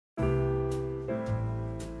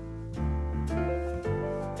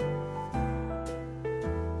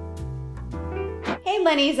Hey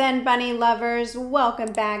bunnies and bunny lovers,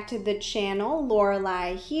 welcome back to the channel.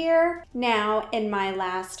 Lorelai here. Now, in my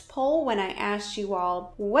last poll, when I asked you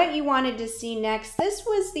all what you wanted to see next, this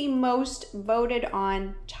was the most voted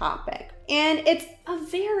on topic. And it's a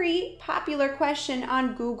very popular question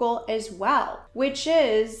on Google as well, which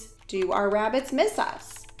is, do our rabbits miss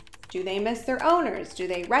us? Do they miss their owners? Do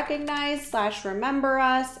they recognize / remember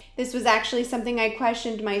us? This was actually something I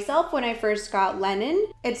questioned myself when I first got Lennon.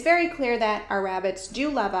 It's very clear that our rabbits do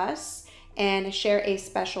love us and share a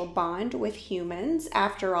special bond with humans.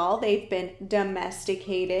 After all, they've been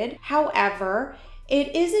domesticated. However,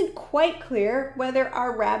 it isn't quite clear whether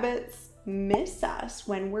our rabbits miss us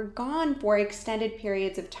when we're gone for extended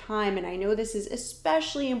periods of time. And I know this is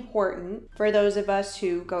especially important for those of us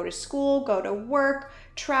who go to school, go to work,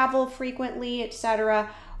 travel frequently, etc.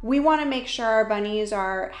 We want to make sure our bunnies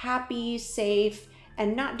are happy, safe,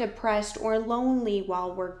 and not depressed or lonely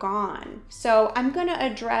while we're gone. So I'm going to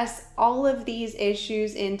address all of these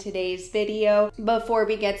issues in today's video. Before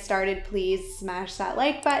we get started, please smash that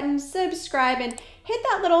like button, subscribe, and hit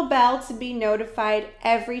that little bell to be notified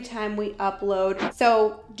every time we upload.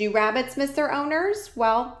 So, do rabbits miss their owners?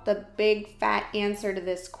 Well, the big fat answer to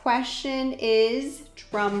this question is,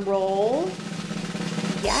 drum roll,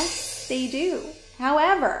 yes, they do.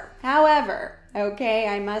 However, okay,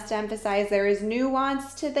 I must emphasize there is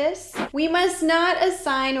nuance to this. We must not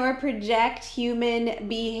assign or project human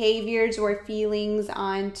behaviors or feelings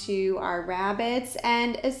onto our rabbits,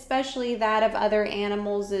 and especially that of other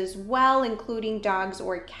animals as well, including dogs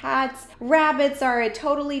or cats. Rabbits are a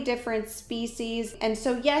totally different species, and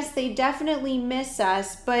so yes, they definitely miss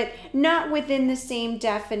us, but not within the same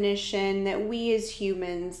definition that we as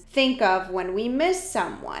humans think of when we miss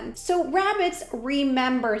someone. So rabbits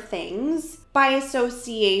remember things by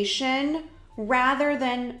association rather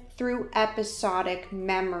than through episodic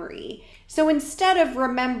memory. So instead of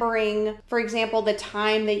remembering, for example, the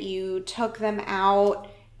time that you took them out,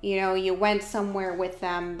 you went somewhere with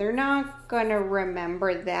them, they're not gonna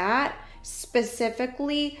remember that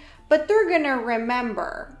specifically, but they're gonna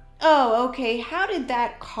remember, oh, okay, how did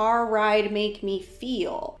that car ride make me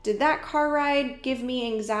feel? Did that car ride give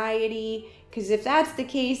me anxiety? Because if that's the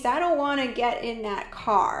case, I don't want to get in that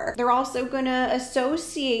car. They're also going to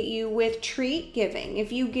associate you with treat giving.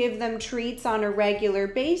 If you give them treats on a regular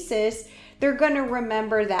basis, they're going to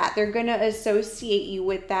remember that. They're going to associate you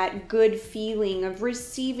with that good feeling of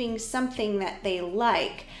receiving something that they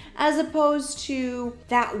like, as opposed to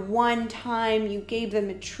that one time you gave them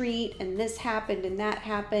a treat and this happened and that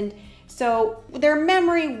happened. So their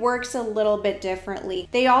memory works a little bit differently.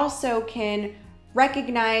 They also can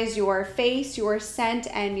recognize your face, your scent,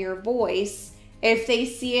 and your voice if they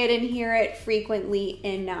see it and hear it frequently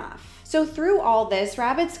enough. So through all this,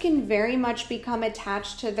 rabbits can very much become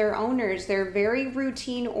attached to their owners. They're very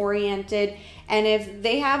routine oriented, and if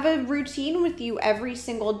they have a routine with you every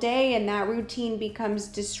single day and that routine becomes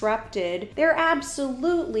disrupted, they're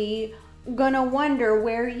absolutely gonna wonder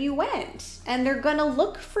where you went, and they're gonna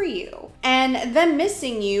look for you. And them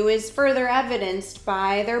missing you is further evidenced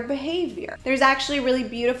by their behavior. There's actually a really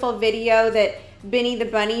beautiful video that Benny the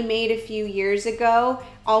Bunny made a few years ago.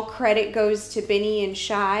 All credit goes to Benny and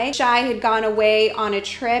Shy. Shy had gone away on a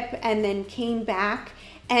trip and then came back,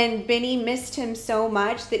 and Benny missed him so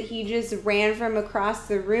much that he just ran from across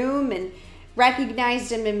the room and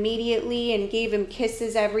recognized him immediately and gave him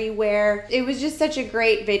kisses everywhere. It was just such a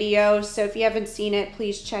great video, so if you haven't seen it,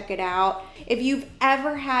 please check it out. If you've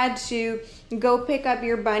ever had to go pick up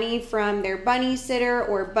your bunny from their bunny sitter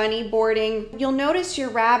or bunny boarding, you'll notice your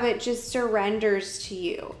rabbit just surrenders to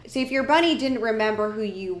you. So if your bunny didn't remember who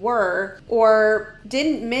you were or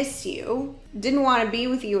didn't miss you, didn't want to be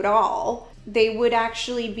with you at all, they would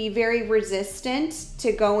actually be very resistant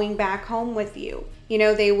to going back home with you.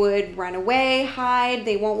 They would run away, hide,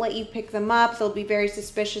 they won't let you pick them up, they'll be very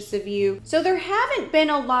suspicious of you. So there haven't been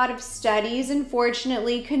a lot of studies,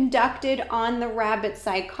 unfortunately, conducted on the rabbit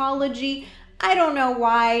psychology. I don't know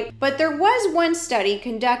why, but there was one study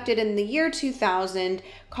conducted in the year 2000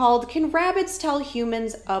 called "Can Rabbits Tell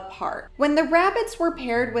Humans Apart?" When the rabbits were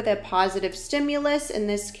paired with a positive stimulus, in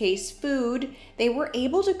this case food, they were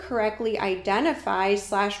able to correctly identify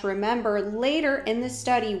 / remember later in the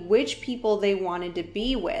study which people they wanted to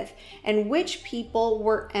be with and which people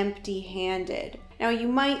were empty-handed. Now you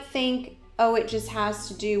might think, oh, it just has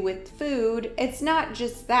to do with food. It's not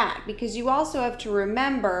just that, because you also have to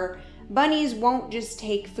remember bunnies won't just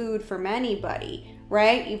take food from anybody,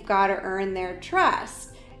 right? You've got to earn their trust.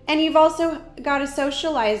 And you've also got to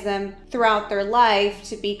socialize them throughout their life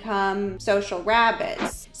to become social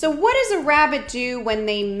rabbits. So what does a rabbit do when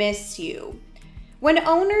they miss you? When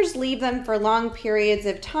owners leave them for long periods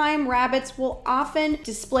of time, rabbits will often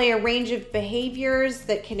display a range of behaviors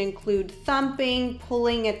that can include thumping,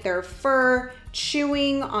 pulling at their fur,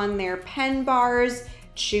 chewing on their pen bars,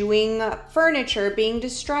 chewing furniture, being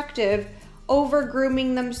destructive,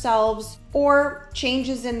 over-grooming themselves, or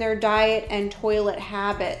changes in their diet and toilet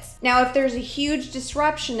habits. Now, if there's a huge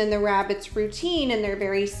disruption in the rabbit's routine and they're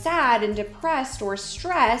very sad and depressed or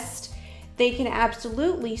stressed, they can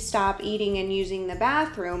absolutely stop eating and using the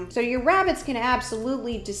bathroom. So your rabbits can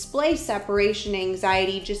absolutely display separation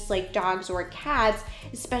anxiety just like dogs or cats,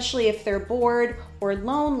 especially if they're bored or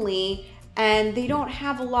lonely and they don't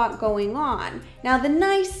have a lot going on. Now, the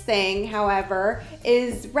nice thing, however,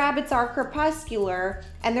 is rabbits are crepuscular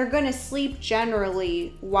and they're gonna sleep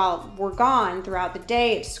generally while we're gone throughout the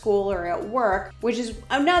day at school or at work, which is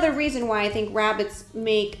another reason why I think rabbits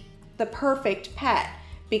make the perfect pet,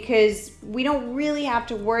 because we don't really have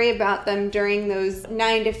to worry about them during those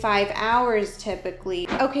 9 to 5 hours typically.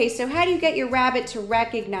 Okay, so how do you get your rabbit to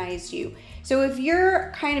recognize you? So if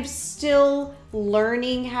you're kind of still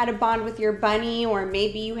learning how to bond with your bunny, or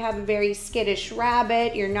maybe you have a very skittish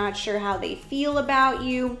rabbit, you're not sure how they feel about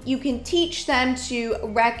you, you can teach them to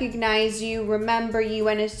recognize you, remember you,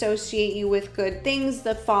 and associate you with good things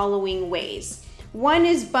the following ways. One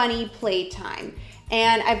is bunny playtime.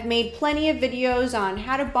 And I've made plenty of videos on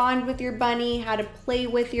how to bond with your bunny, how to play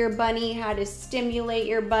with your bunny, how to stimulate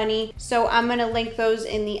your bunny. So I'm gonna link those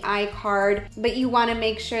in the iCard, but you wanna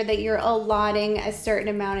make sure that you're allotting a certain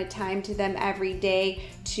amount of time to them every day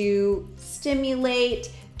to stimulate,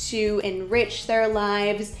 to enrich their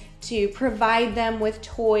lives, to provide them with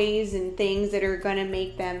toys and things that are gonna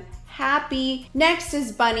make them happy. Next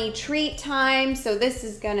is bunny treat time. So this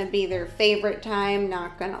is gonna be their favorite time,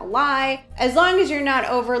 not gonna lie. As long as you're not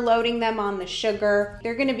overloading them on the sugar,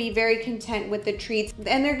 they're gonna be very content with the treats,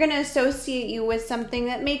 and they're gonna associate you with something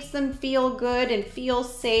that makes them feel good and feel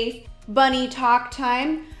safe. Bunny talk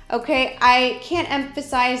time. Okay, I can't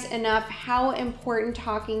emphasize enough how important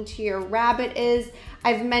talking to your rabbit is.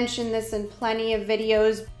 I've mentioned this in plenty of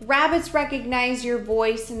videos. Rabbits recognize your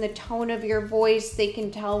voice and the tone of your voice. They can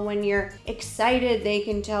tell when you're excited. They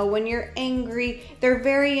can tell when you're angry. They're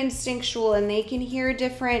very instinctual and they can hear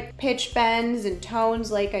different pitch bends and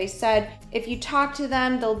tones, like I said. If you talk to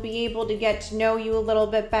them, they'll be able to get to know you a little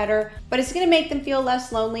bit better, but it's gonna make them feel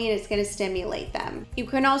less lonely and it's gonna stimulate them. You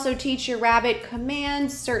can also teach your rabbit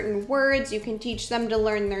commands, certain words. You can teach them to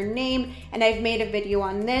learn their name, and I've made a video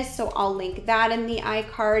on this, so I'll link that in the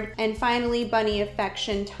iCard. And finally, bunny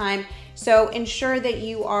affection time. So ensure that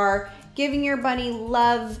you are giving your bunny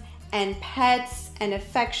love and pets and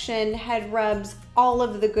affection, head rubs, all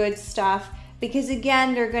of the good stuff, because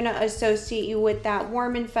again, they're gonna associate you with that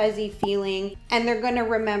warm and fuzzy feeling and they're gonna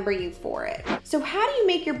remember you for it. So how do you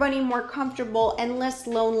make your bunny more comfortable and less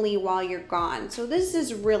lonely while you're gone? So this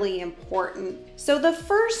is really important. So the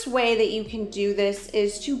first way that you can do this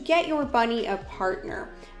is to get your bunny a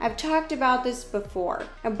partner. I've talked about this before.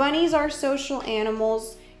 Now, bunnies are social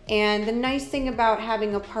animals, and the nice thing about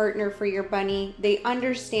having a partner for your bunny, they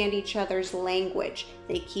understand each other's language.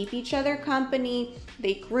 They keep each other company,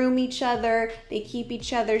 they groom each other, they keep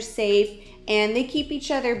each other safe, and they keep each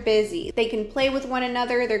other busy. They can play with one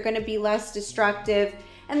another, they're gonna be less destructive,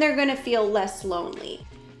 and they're gonna feel less lonely.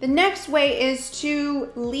 The next way is to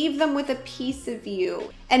leave them with a piece of you.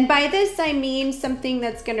 And by this, I mean something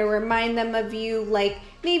that's gonna remind them of you, like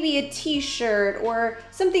maybe a t-shirt or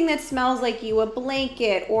something that smells like you, a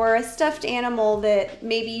blanket or a stuffed animal that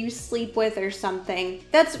maybe you sleep with or something.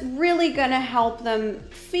 That's really gonna help them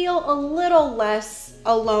feel a little less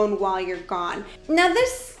alone while you're gone. Now,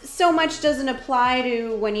 this so much doesn't apply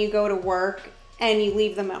to when you go to work and you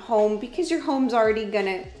leave them at home, because your home's already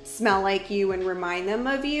gonna smell like you and remind them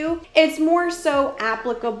of you. It's more so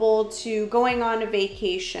applicable to going on a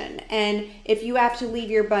vacation. And if you have to leave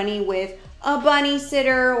your bunny with a bunny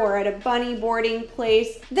sitter or at a bunny boarding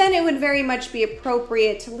place, then it would very much be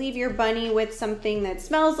appropriate to leave your bunny with something that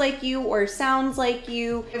smells like you or sounds like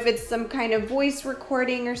you. If it's some kind of voice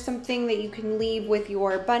recording or something that you can leave with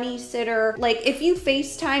your bunny sitter. Like if you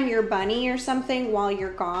FaceTime your bunny or something while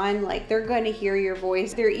you're gone, like they're gonna hear your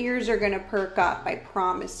voice. Their ears are gonna perk up, I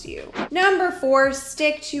promise you. Number 4,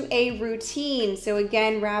 stick to a routine. So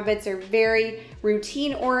again, rabbits are very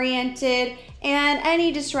routine oriented, and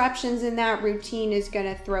any disruptions in that routine is going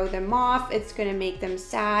to throw them off. It's going to make them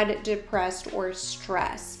sad, depressed, or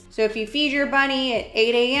stressed. So if you feed your bunny at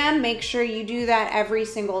 8 a.m., make sure you do that every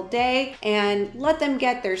single day and let them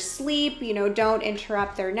get their sleep, you know, don't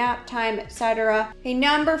interrupt their nap time, etc. Okay,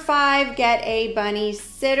 number 5, get a bunny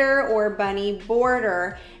sitter or bunny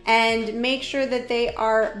boarder and make sure that they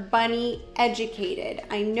are bunny educated.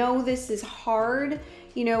 I know this is hard.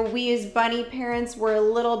 You know, we as bunny parents, we're a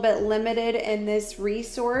little bit limited in this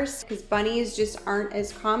resource because bunnies just aren't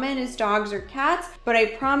as common as dogs or cats. But I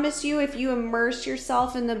promise you, if you immerse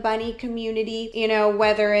yourself in the bunny community, you know,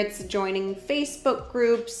 whether it's joining Facebook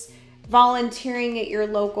groups, volunteering at your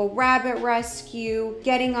local rabbit rescue,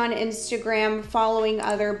 getting on Instagram, following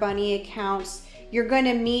other bunny accounts, you're going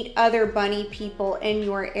to meet other bunny people in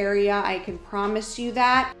your area. I can promise you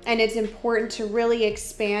that. And it's important to really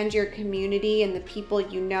expand your community and the people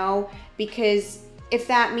you know, because if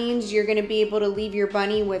that means you're going to be able to leave your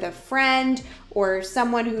bunny with a friend or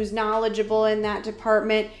someone who's knowledgeable in that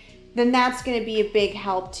department, then that's going to be a big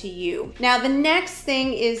help to you. Now, the next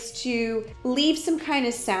thing is to leave some kind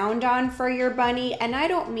of sound on for your bunny. And I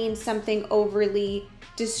don't mean something overly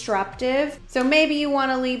disruptive. So maybe you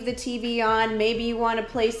want to leave the TV on, maybe you want to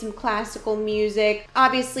play some classical music.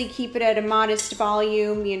 Obviously keep it at a modest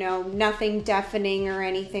volume, you know, nothing deafening or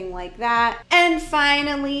anything like that. And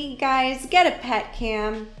finally, guys, get a pet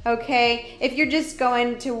cam, okay? If you're just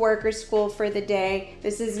going to work or school for the day,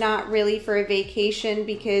 this is not really for a vacation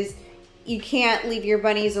because you can't leave your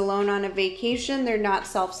bunnies alone on a vacation. They're not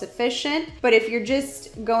self-sufficient. But if you're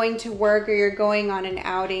just going to work or you're going on an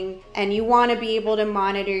outing and you want to be able to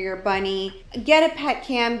monitor your bunny, get a pet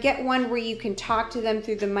cam, get one where you can talk to them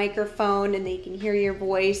through the microphone and they can hear your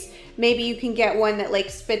voice. Maybe you can get one that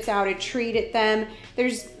like spits out a treat at them.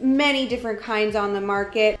 There's many different kinds on the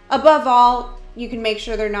market. Above all, you can make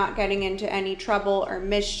sure they're not getting into any trouble or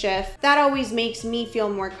mischief. That always makes me feel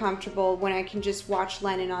more comfortable when I can just watch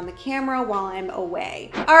Lennon on the camera while I'm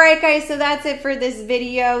away. All right, guys, so that's it for this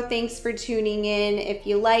video. Thanks for tuning in. If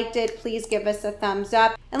you liked it, please give us a thumbs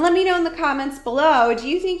up and let me know in the comments below, do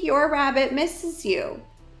you think your rabbit misses you?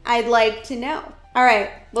 I'd like to know. All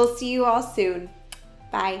right, we'll see you all soon.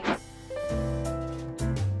 Bye.